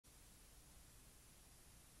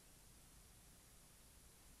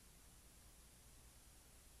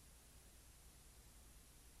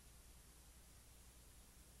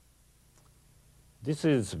This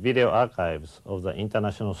is video archives of the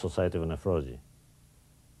International Society of Nephrology.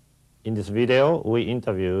 In this video, we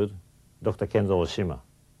interviewed Dr. Kenzo Oshima.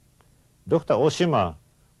 Dr. Oshima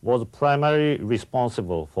was primarily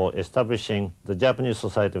responsible for establishing the Japanese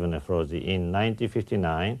Society of Nephrology in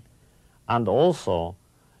 1959 and also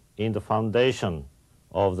in the foundation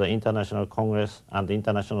of the International Congress and the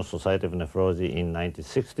International Society of Nephrology in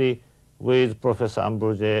 1960 with Professor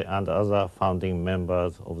Ambroge and other founding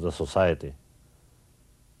members of the society.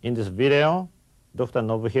 In this video, Dr.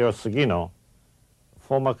 Nobuhiro Sugino,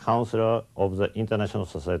 former counselor of the International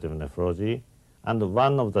Society of Nephrology and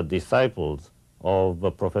one of the disciples of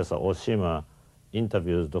Professor Oshima,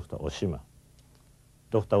 interviews Dr. Oshima.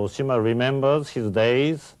 Dr. Oshima remembers his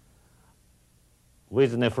days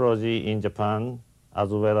with nephrology in Japan as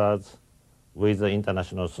well as with the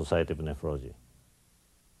International Society of Nephrology.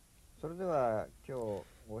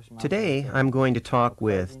 Today, I'm going to talk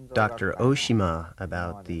with Dr. Oshima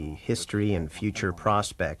about the history and future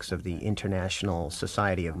prospects of the International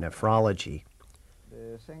Society of Nephrology.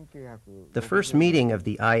 The first meeting of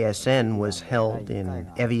the ISN was held in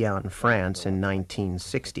Evian, France in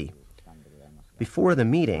 1960. Before the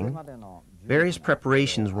meeting, various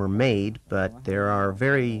preparations were made, but there are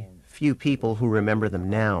very few people who remember them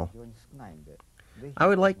now. I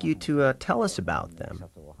would like you to tell us about them.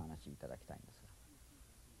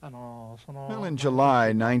 Well, in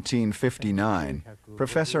July 1959,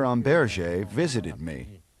 Professor Amberger visited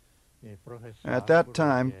me. At that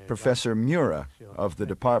time, Professor Mura of the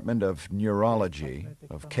Department of Neurology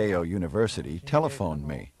of Keio University telephoned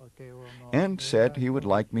me and said he would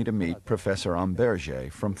like me to meet Professor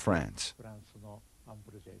Amberger from France.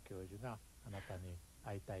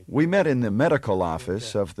 We met in the medical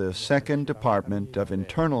office of the Second Department of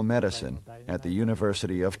Internal Medicine at the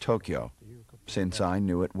University of Tokyo, since I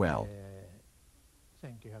knew it well.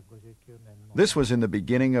 This was in the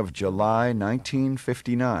beginning of July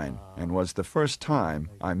 1959 and was the first time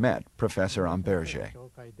I met Professor Amberger.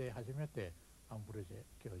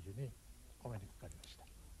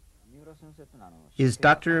 Is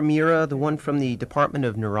Dr. Mura the one from the Department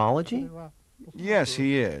of Neurology? Yes,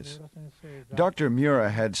 he is. Dr.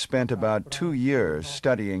 Mura had spent about 2 years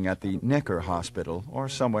studying at the Necker Hospital or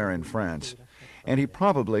somewhere in France, and he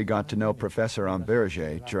probably got to know Professor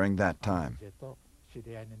Amberger during that time.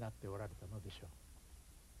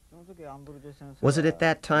 Was it at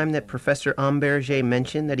that time that Professor Amberger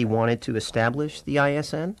mentioned that he wanted to establish the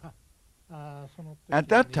ISN? At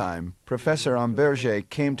that time, Professor Amberger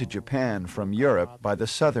came to Japan from Europe by the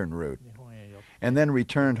southern route, and then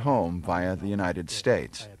returned home via the United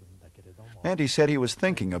States. And he said he was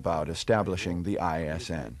thinking about establishing the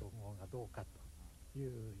ISN.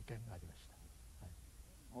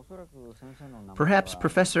 Perhaps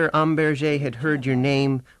Professor Amberger had heard your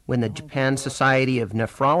name when the Japan Society of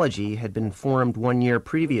Nephrology had been formed 1 year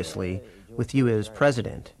previously, with you as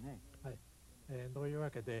president.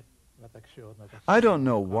 I don't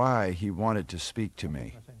know why he wanted to speak to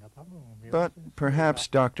me, but perhaps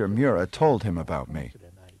Dr. Mura told him about me.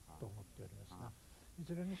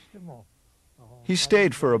 He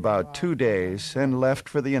stayed for about 2 days and left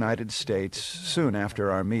for the United States soon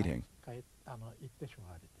after our meeting.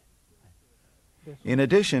 In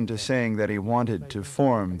addition to saying that he wanted to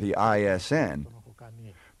form the ISN,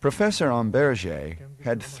 Professor Amberger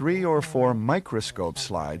had 3 or 4 microscope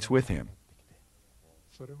slides with him.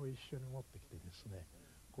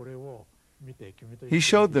 He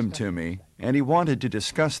showed them to me, and he wanted to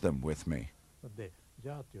discuss them with me.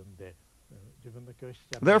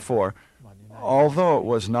 Therefore, although it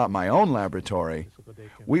was not my own laboratory,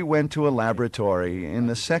 we went to a laboratory in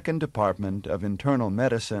the Second Department of Internal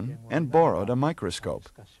Medicine and borrowed a microscope.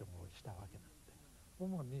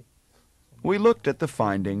 We looked at the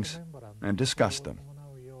findings and discussed them.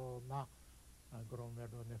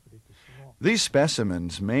 These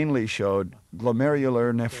specimens mainly showed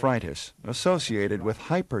glomerular nephritis associated with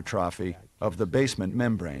hypertrophy of the basement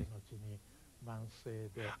membrane.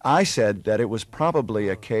 I said that it was probably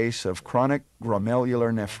a case of chronic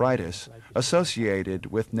glomerular nephritis associated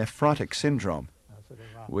with nephrotic syndrome,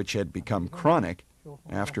 which had become chronic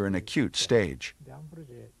after an acute stage.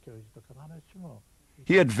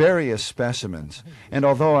 He had various specimens, and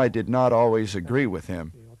although I did not always agree with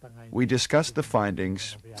him, we discussed the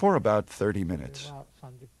findings for about 30 minutes.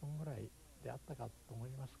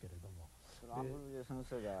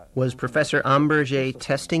 Was Professor Amberger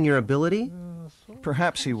testing your ability?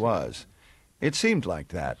 Perhaps he was. It seemed like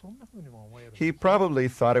that. He probably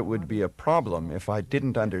thought it would be a problem if I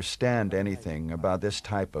didn't understand anything about this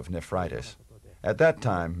type of nephritis. At that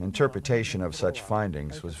time, interpretation of such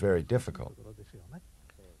findings was very difficult.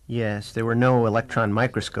 Yes, there were no electron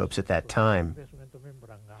microscopes at that time.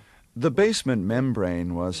 The basement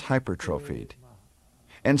membrane was hypertrophied,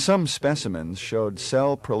 and some specimens showed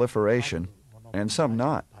cell proliferation and some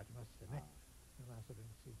not.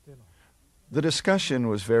 The discussion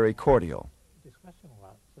was very cordial.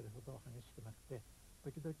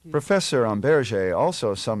 Professor Amberger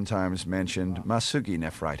also sometimes mentioned Masugi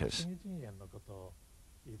nephritis.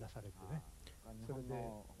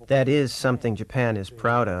 That is something Japan is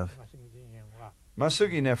proud of.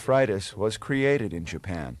 Masugi nephritis was created in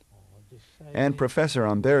Japan, and Professor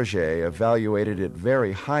Amberger evaluated it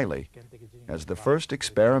very highly as the first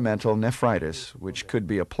experimental nephritis which could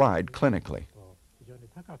be applied clinically.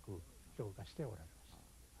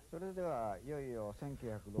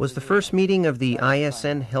 Was the first meeting of the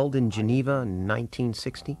ISN held in Geneva in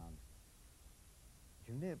 1960?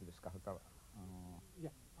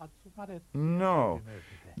 No.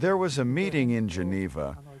 There was a meeting in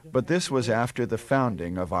Geneva, but this was after the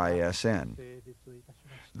founding of ISN.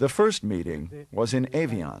 The first meeting was in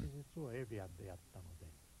Evian.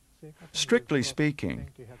 Strictly speaking,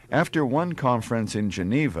 after one conference in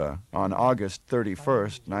Geneva on August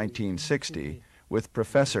 31st, 1960, with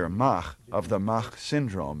Professor Mach of the Mach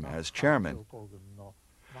syndrome as chairman,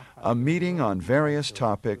 a meeting on various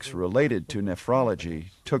topics related to nephrology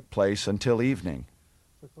took place until evening.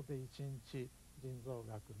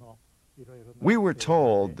 We were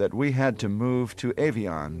told that we had to move to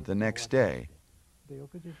Evian the next day.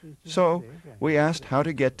 So we asked how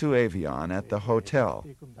to get to Evian at the hotel.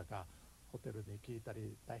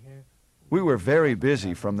 We were very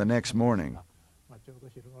busy from the next morning.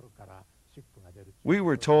 We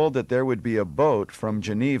were told that there would be a boat from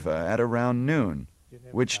Geneva at around noon,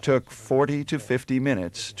 which took 40 to 50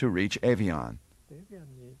 minutes to reach Evian.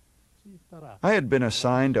 I had been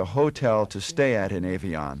assigned a hotel to stay at in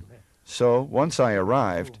Evian, so once I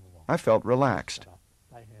arrived, I felt relaxed,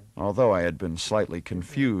 although I had been slightly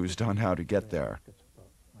confused on how to get there.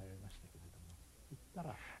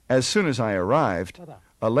 As soon as I arrived,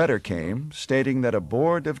 a letter came stating that a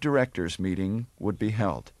board of directors meeting would be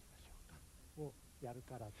held.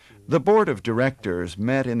 The board of directors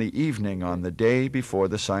met in the evening on the day before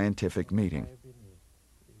the scientific meeting.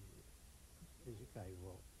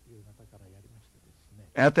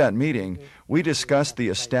 At that meeting, we discussed the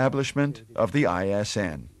establishment of the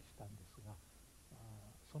ISN.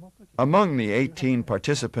 Among the 18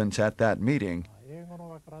 participants at that meeting,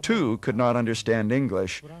 2 could not understand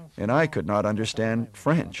English, and I could not understand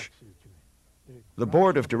French. The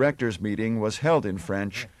board of directors meeting was held in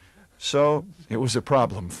French, so it was a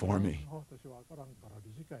problem for me.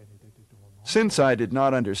 Since I did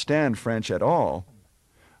not understand French at all,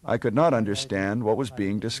 I could not understand what was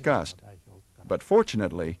being discussed. But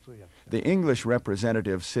fortunately, the English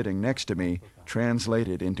representative sitting next to me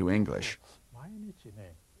translated into English.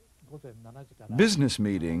 Business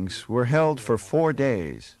meetings were held for 4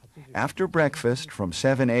 days, after breakfast from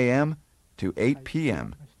 7 a.m. to 8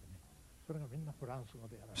 p.m.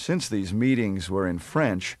 Since these meetings were in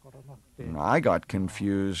French, I got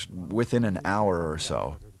confused within an hour or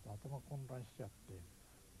so.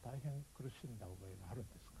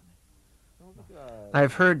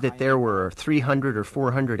 I've heard that there were 300 or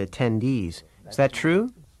 400 attendees. Is that true?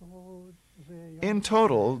 In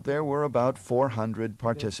total, there were about 400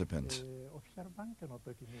 participants.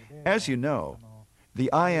 As you know, the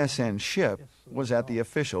ISN ship was at the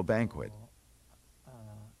official banquet.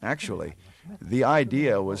 Actually, the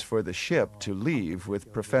idea was for the ship to leave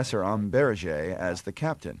with Professor Amberger as the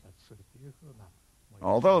captain.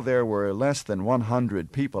 Although there were less than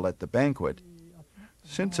 100 people at the banquet,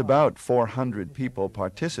 since about 400 people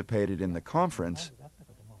participated in the conference,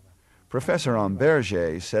 Professor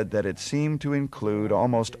Amberger said that it seemed to include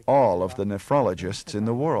almost all of the nephrologists in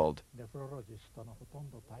the world.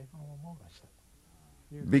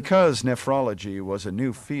 Because nephrology was a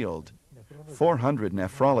new field, 400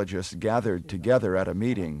 nephrologists gathered together at a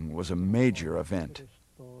meeting was a major event.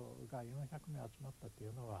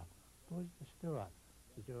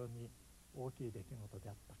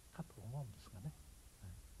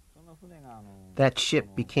 That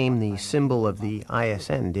ship became the symbol of the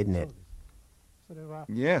ISN, didn't it?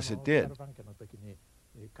 Yes, it did.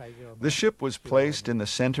 The ship was placed in the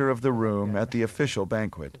center of the room at the official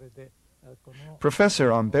banquet. Professor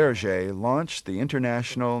Amberger launched the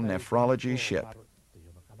International Nephrology Ship.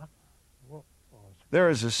 There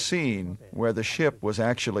is a scene where the ship was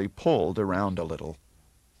actually pulled around a little.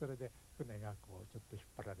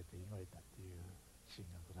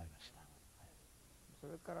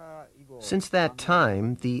 Since that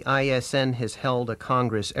time, the ISN has held a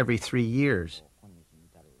congress every 3 years.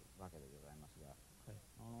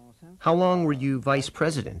 How long were you vice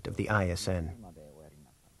president of the ISN?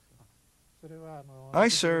 I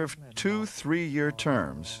served 2 3-year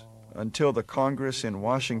terms until the Congress in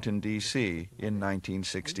Washington, D.C. in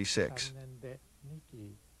 1966.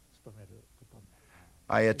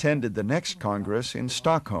 I attended the next Congress in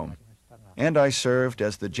Stockholm, and I served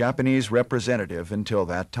as the Japanese representative until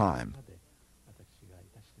that time.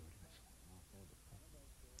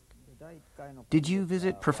 Did you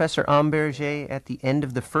visit Professor Amberger at the end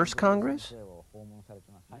of the first Congress?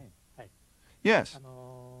 Yes.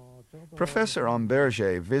 Professor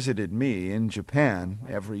Amberger visited me in Japan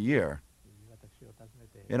every year,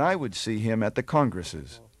 and I would see him at the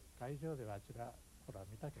Congresses.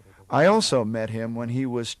 I also met him when he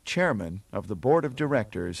was chairman of the board of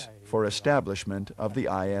directors for establishment of the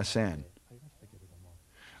ISN.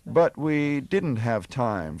 But we didn't have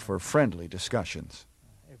time for friendly discussions.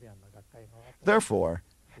 Therefore,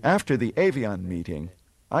 after the Avion meeting,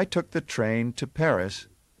 I took the train to Paris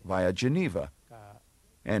via Geneva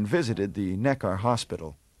and visited the Neckar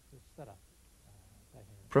Hospital.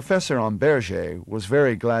 Professor Amberger was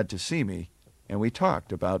very glad to see me, and we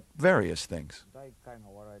talked about various things.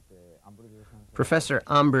 Professor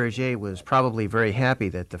Amberger was probably very happy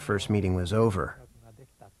that the first meeting was over.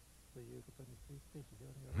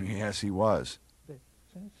 Yes, he was.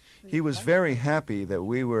 He was very happy that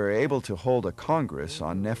we were able to hold a Congress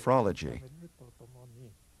on nephrology.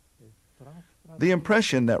 The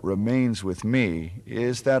impression that remains with me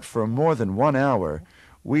is that for more than 1 hour,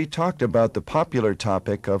 we talked about the popular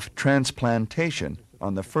topic of transplantation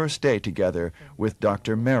on the first day together with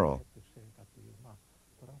Dr. Merrill,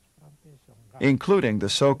 including the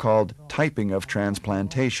so-called typing of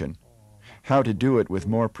transplantation, how to do it with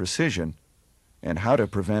more precision, and how to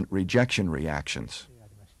prevent rejection reactions.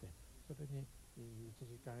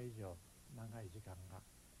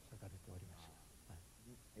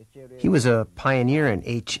 He was a pioneer in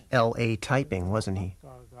HLA typing, wasn't he?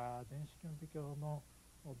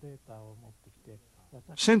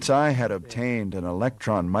 Since I had obtained an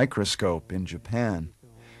electron microscope in Japan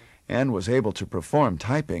and was able to perform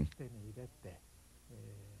typing,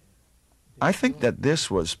 I think that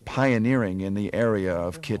this was pioneering in the area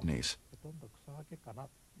of kidneys.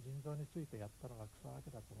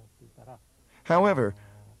 However,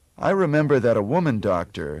 I remember that a woman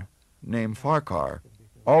doctor named Farquhar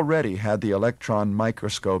already had the electron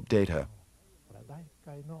microscope data.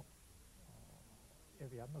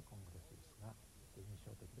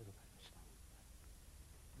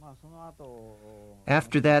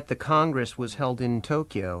 After that, the Congress was held in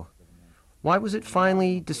Tokyo. Why was it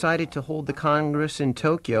finally decided to hold the Congress in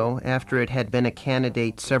Tokyo after it had been a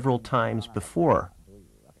candidate several times before?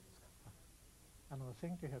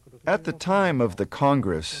 At the time of the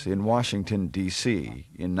Congress in Washington, D.C.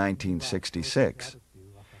 in 1966,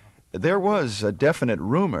 there was a definite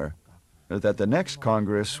rumor that the next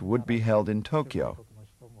Congress would be held in Tokyo.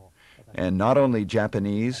 And not only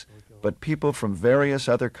Japanese, but people from various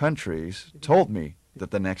other countries told me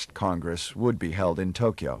that the next Congress would be held in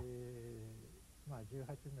Tokyo.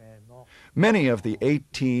 Many of the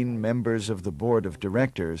 18 members of the board of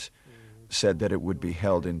directors said that it would be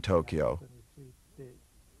held in Tokyo.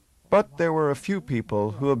 But there were a few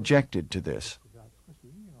people who objected to this.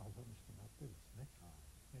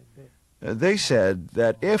 They said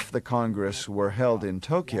that if the Congress were held in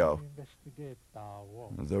Tokyo,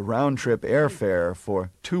 the round-trip airfare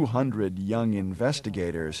for 200 young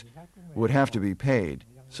investigators would have to be paid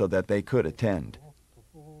so that they could attend.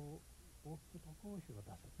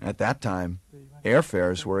 At that time,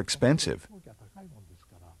 airfares were expensive.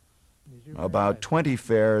 About 20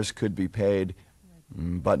 fares could be paid,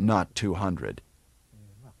 but not 200.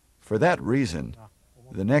 For that reason,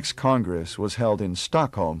 the next Congress was held in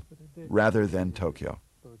Stockholm rather than Tokyo.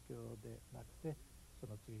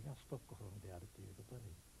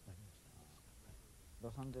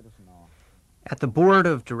 At the board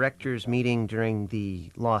of directors meeting during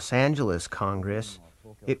the Los Angeles Congress,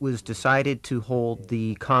 it was decided to hold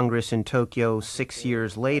the Congress in Tokyo 6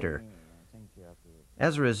 years later.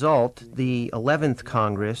 As a result, the 11th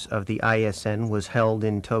Congress of the ISN was held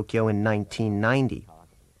in Tokyo in 1990.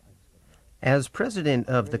 As president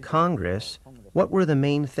of the Congress, what were the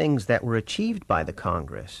main things that were achieved by the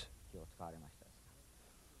Congress?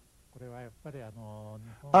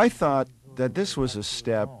 I thought that this was a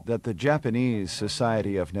step that the Japanese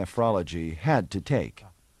Society of Nephrology had to take.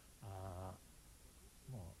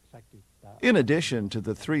 In addition to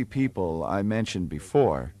the 3 people I mentioned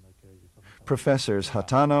before, Professors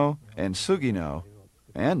Hatano and Sugino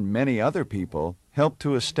and many other people helped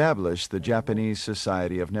to establish the Japanese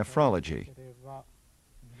Society of Nephrology.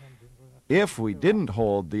 if we didn't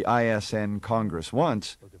hold the ISN Congress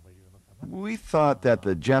once, we thought that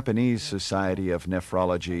the Japanese Society of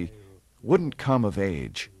Nephrology wouldn't come of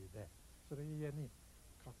age.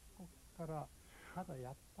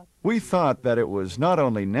 We thought that it was not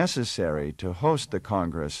only necessary to host the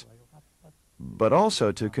Congress, but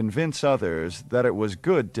also to convince others that it was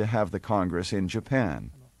good to have the Congress in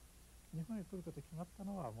Japan.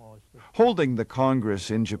 Holding the Congress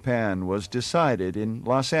in Japan was decided in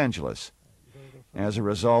Los Angeles as a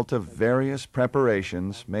result of various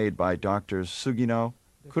preparations made by Doctors Sugino,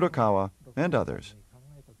 Kurokawa, and others.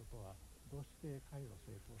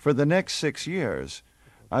 For the next 6 years,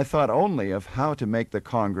 I thought only of how to make the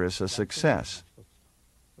Congress a success.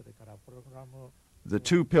 The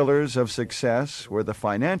two pillars of success were the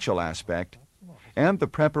financial aspect and the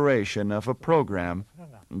preparation of a program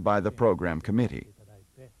by the program committee.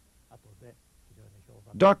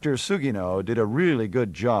 Dr. Sugino did a really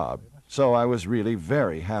good job, so I was really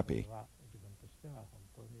very happy.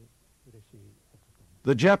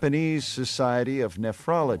 The Japanese Society of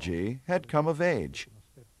Nephrology had come of age,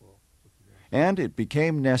 and it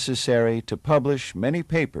became necessary to publish many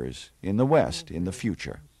papers in the West in the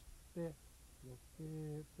future.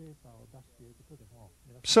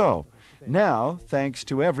 So, now, thanks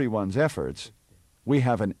to everyone's efforts, we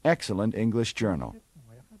have an excellent English journal.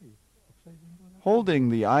 Holding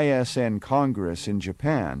the ISN Congress in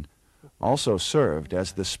Japan also served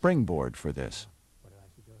as the springboard for this.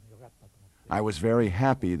 I was very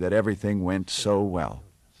happy that everything went so well.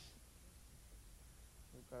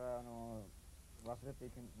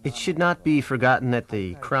 It should not be forgotten that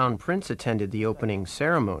the Crown Prince attended the opening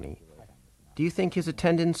ceremony. Do you think his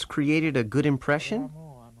attendance created a good impression?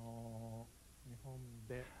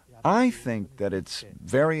 I think that it's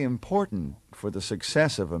very important for the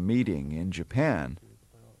success of a meeting in Japan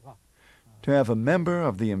to have a member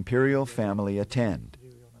of the imperial family attend.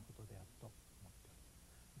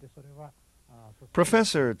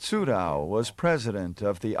 Professor Tsurao was president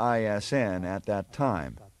of the ISN at that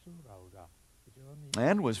time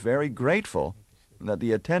and was very grateful that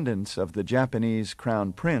the attendance of the Japanese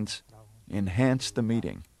Crown Prince enhanced the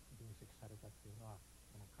meeting.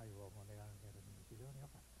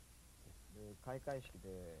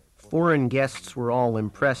 Foreign guests were all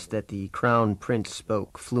impressed that the Crown Prince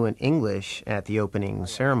spoke fluent English at the opening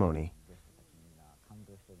ceremony.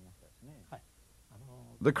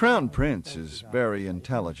 The Crown Prince is very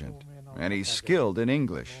intelligent, and he's skilled in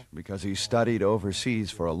English because he studied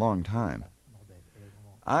overseas for a long time.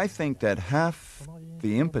 I think that half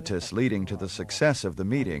the impetus leading to the success of the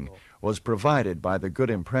meeting was provided by the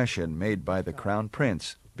good impression made by the Crown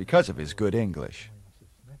Prince because of his good English.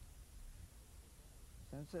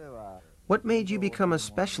 What made you become a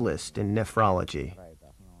specialist in nephrology?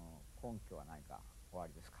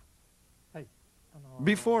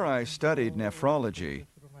 Before I studied nephrology,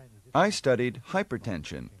 I studied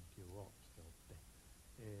hypertension.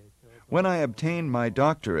 When I obtained my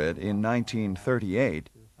doctorate in 1938,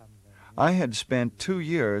 I had spent 2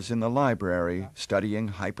 years in the library studying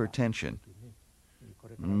hypertension,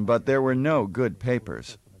 but there were no good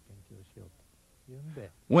papers.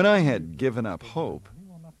 When I had given up hope,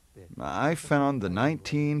 I found the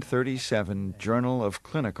 1937 Journal of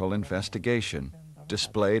Clinical Investigation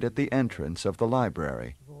displayed at the entrance of the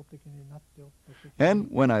library. And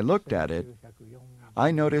when I looked at it,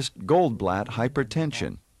 I noticed Goldblatt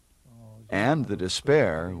hypertension, and the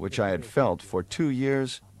despair which I had felt for 2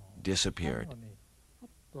 years disappeared.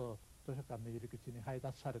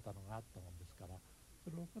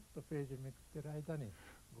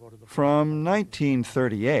 From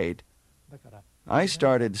 1938, I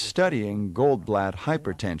started studying Goldblatt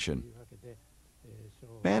hypertension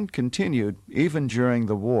and continued even during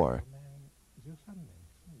the war.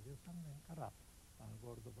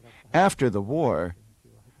 After the war,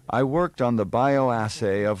 I worked on the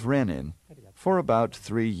bioassay of renin for about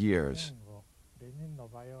 3 years.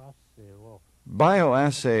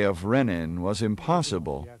 Bioassay of renin was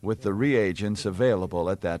impossible with the reagents available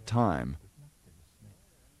at that time.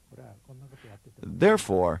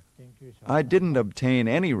 Therefore, I didn't obtain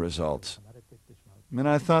any results, and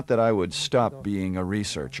I thought that I would stop being a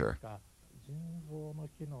researcher.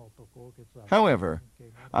 However,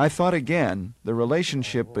 I thought again the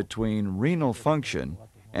relationship between renal function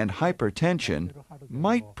and hypertension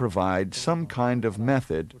might provide some kind of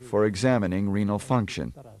method for examining renal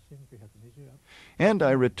function. And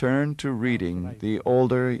I returned to reading the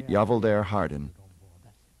older Yavelder Harden.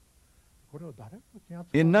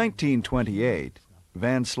 In 1928,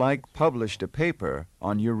 Van Slyke published a paper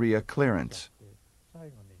on urea clearance.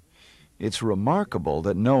 It's remarkable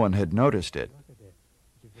that no one had noticed it.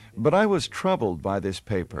 But I was troubled by this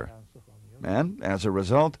paper, and as a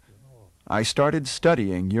result, I started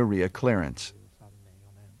studying urea clearance.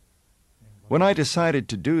 When I decided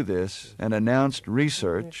to do this and announced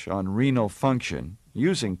research on renal function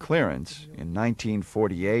using clearance in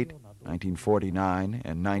 1948, 1949,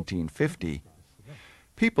 and 1950,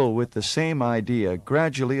 people with the same idea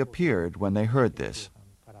gradually appeared when they heard this.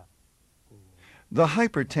 The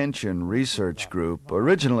hypertension research group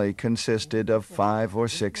originally consisted of 5 or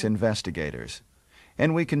 6 investigators,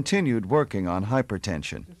 and we continued working on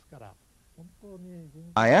hypertension.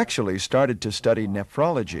 I actually started to study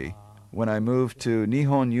nephrology when I moved to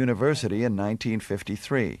Nihon University in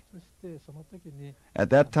 1953. At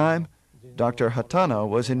that time, Dr. Hatano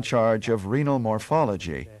was in charge of renal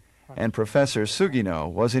morphology, and Professor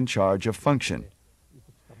Sugino was in charge of function.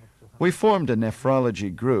 We formed a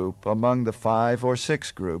nephrology group among the 5 or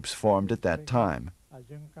 6 groups formed at that time.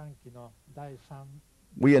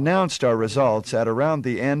 We announced our results at around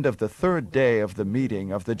the end of the 3rd day of the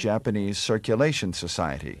meeting of the Japanese Circulation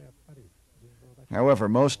Society. However,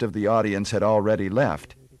 most of the audience had already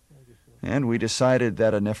left, and we decided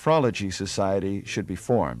that a nephrology society should be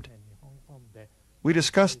formed. We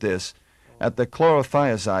discussed this at the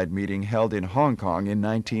chlorothiazide meeting held in Hong Kong in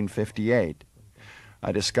 1958.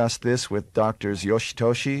 I discussed this with Doctors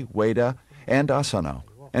Yoshitoshi, Ueda, and Asano,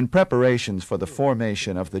 and preparations for the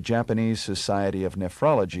formation of the Japanese Society of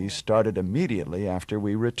Nephrology started immediately after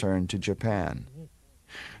we returned to Japan.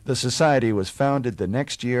 The society was founded the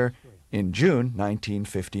next year in June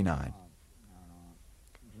 1959.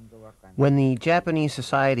 When the Japanese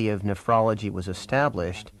Society of Nephrology was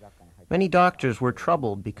established, many doctors were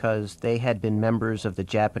troubled because they had been members of the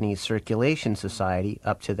Japanese Circulation Society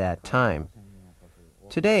up to that time.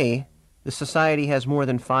 Today, the society has more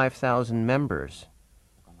than 5,000 members.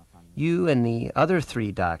 You and the other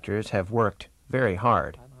 3 doctors have worked very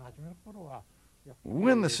hard.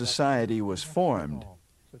 When the society was formed,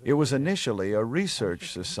 it was initially a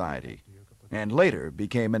research society and later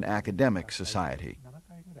became an academic society.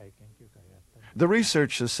 The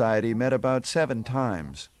research society met about 7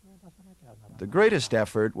 times. The greatest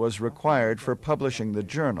effort was required for publishing the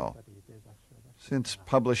journal. Since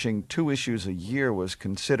publishing 2 issues a year was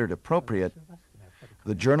considered appropriate,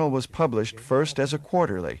 the journal was published first as a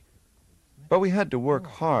quarterly. But we had to work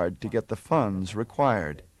hard to get the funds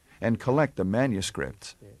required and collect the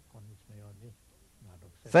manuscripts.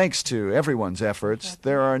 Thanks to everyone's efforts,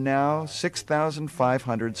 there are now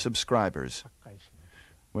 6,500 subscribers.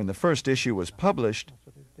 When the first issue was published,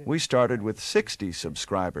 we started with 60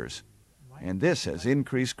 subscribers, and this has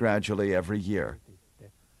increased gradually every year.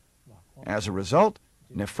 As a result,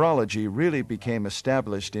 nephrology really became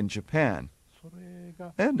established in Japan,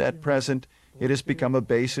 and at present it has become a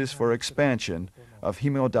basis for expansion of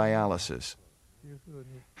hemodialysis.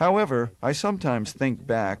 However, I sometimes think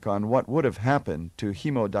back on what would have happened to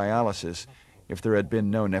hemodialysis if there had been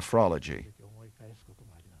no nephrology.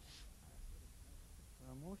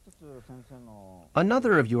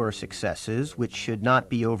 Another of your successes, which should not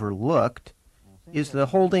be overlooked, is the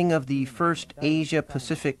holding of the first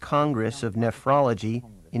Asia-Pacific Congress of Nephrology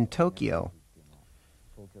in Tokyo.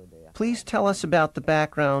 Please tell us about the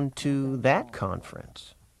background to that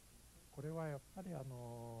conference.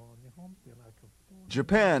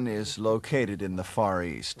 Japan is located in the Far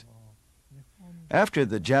East. After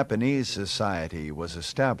the Japanese Society was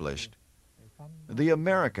established, the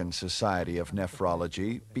American Society of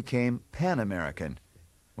Nephrology became Pan-American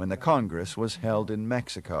when the Congress was held in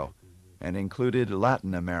Mexico and included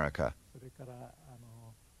Latin America.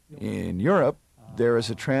 In Europe, there is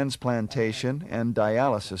a Transplantation and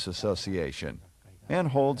Dialysis Association and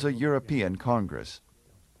holds a European Congress.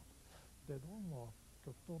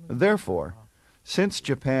 Therefore, since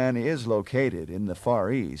Japan is located in the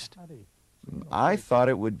Far East, I thought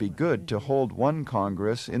it would be good to hold one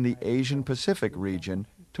Congress in the Asian Pacific region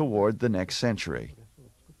toward the next century.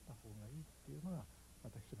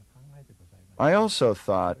 I also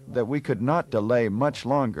thought that we could not delay much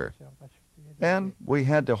longer, and we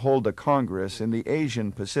had to hold a Congress in the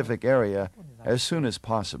Asian Pacific area as soon as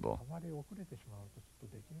possible.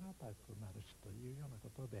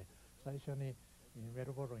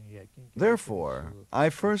 Therefore, I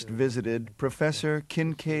first visited Professor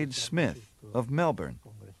Kincaid Smith of Melbourne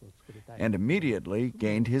and immediately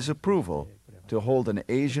gained his approval to hold an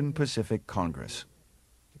Asian Pacific Congress.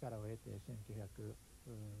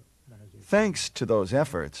 Thanks to those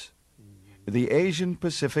efforts, the Asian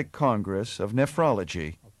Pacific Congress of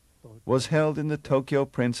Nephrology was held in the Tokyo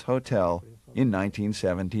Prince Hotel in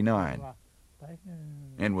 1979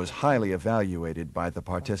 and was highly evaluated by the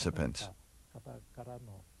participants.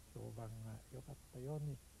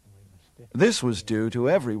 This was due to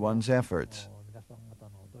everyone's efforts.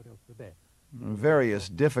 Various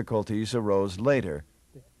difficulties arose later,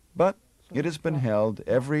 but it has been held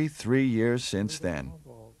every 3 years since then.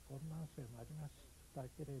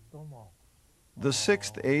 The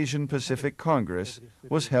 6th Asian Pacific Congress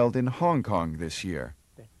was held in Hong Kong this year,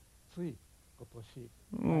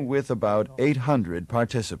 with about 800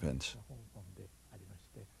 participants.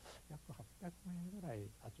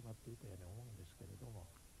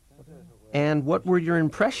 And what were your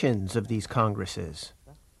impressions of these congresses?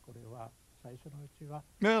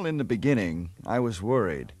 Well, in the beginning, I was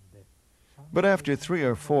worried. But after 3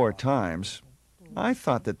 or 4 times, I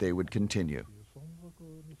thought that they would continue.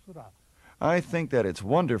 I think that it's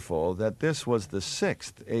wonderful that this was the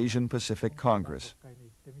 6th Asian Pacific Congress.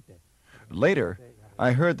 Later,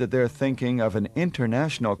 I heard that they're thinking of an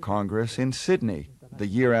international Congress in Sydney the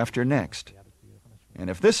year after next. And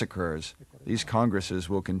if this occurs, these congresses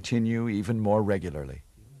will continue even more regularly.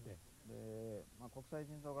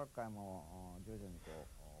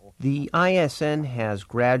 The ISN has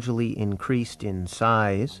gradually increased in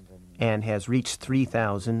size and has reached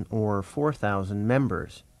 3,000 or 4,000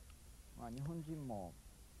 members.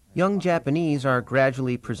 Young Japanese are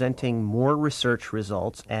gradually presenting more research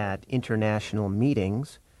results at international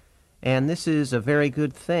meetings, and this is a very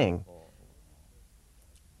good thing.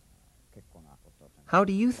 How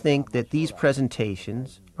do you think that these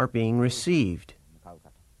presentations are being received?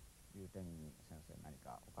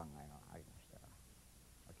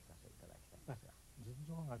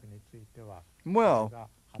 Well,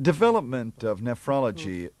 development of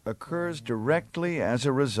nephrology occurs directly as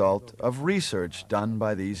a result of research done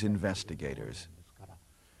by these investigators.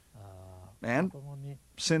 And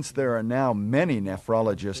since there are now many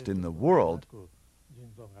nephrologists in the world,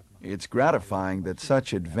 it's gratifying that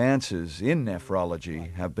such advances in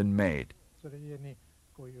nephrology have been made.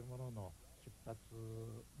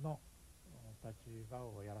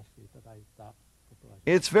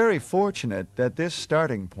 It's very fortunate that this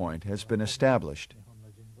starting point has been established.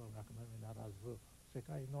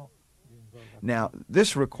 Now,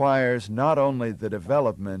 this requires not only the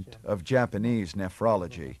development of Japanese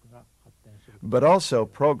nephrology, but also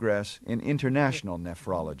progress in international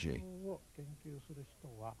nephrology.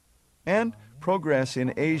 And progress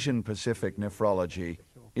in Asian Pacific nephrology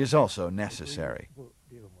is also necessary.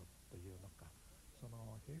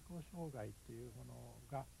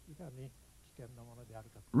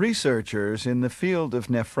 Researchers in the field of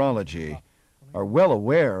nephrology are well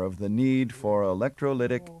aware of the need for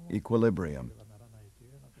electrolytic equilibrium.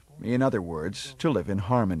 In other words, to live in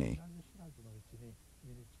harmony.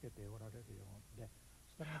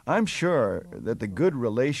 I'm sure that the good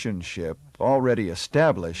relationship already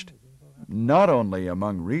established, not only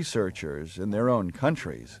among researchers in their own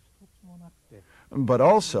countries, but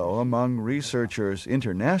also among researchers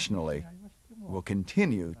internationally, will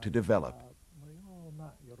continue to develop.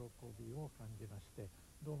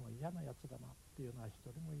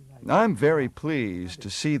 I'm very pleased to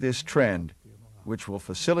see this trend, which will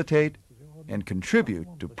facilitate and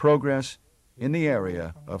contribute to progress in the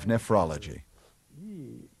area of nephrology.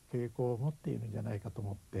 傾向を持っているんじゃないかと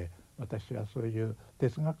思って、私はそういう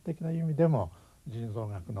哲学的な意味でも腎臓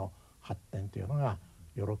学の発展というのが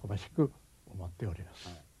喜ばしく思っております。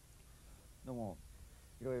どうも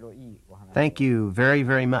いろいろいいお話。Thank you very,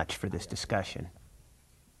 very much for this discussion.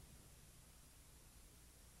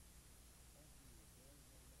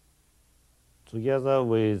 Together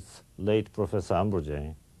with late Professor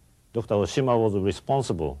Ambroge, Dr. Oshima was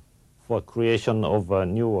responsible for creation of a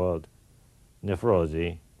new world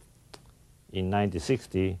nephrology in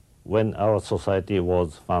 1960 when our society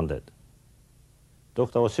was founded.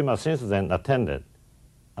 Dr. Oshima since then attended,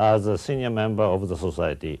 as a senior member of the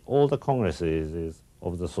society, all the congresses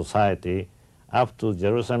of the society up to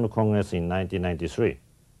Jerusalem Congress in 1993.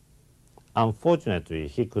 Unfortunately,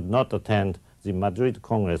 he could not attend the Madrid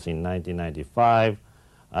Congress in 1995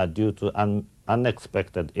 due to an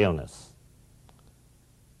unexpected illness.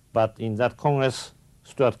 But in that Congress,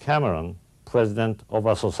 Stuart Cameron, president of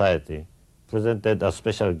our society, presented a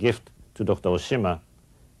special gift to Dr. Oshima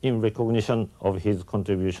in recognition of his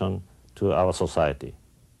contribution to our society.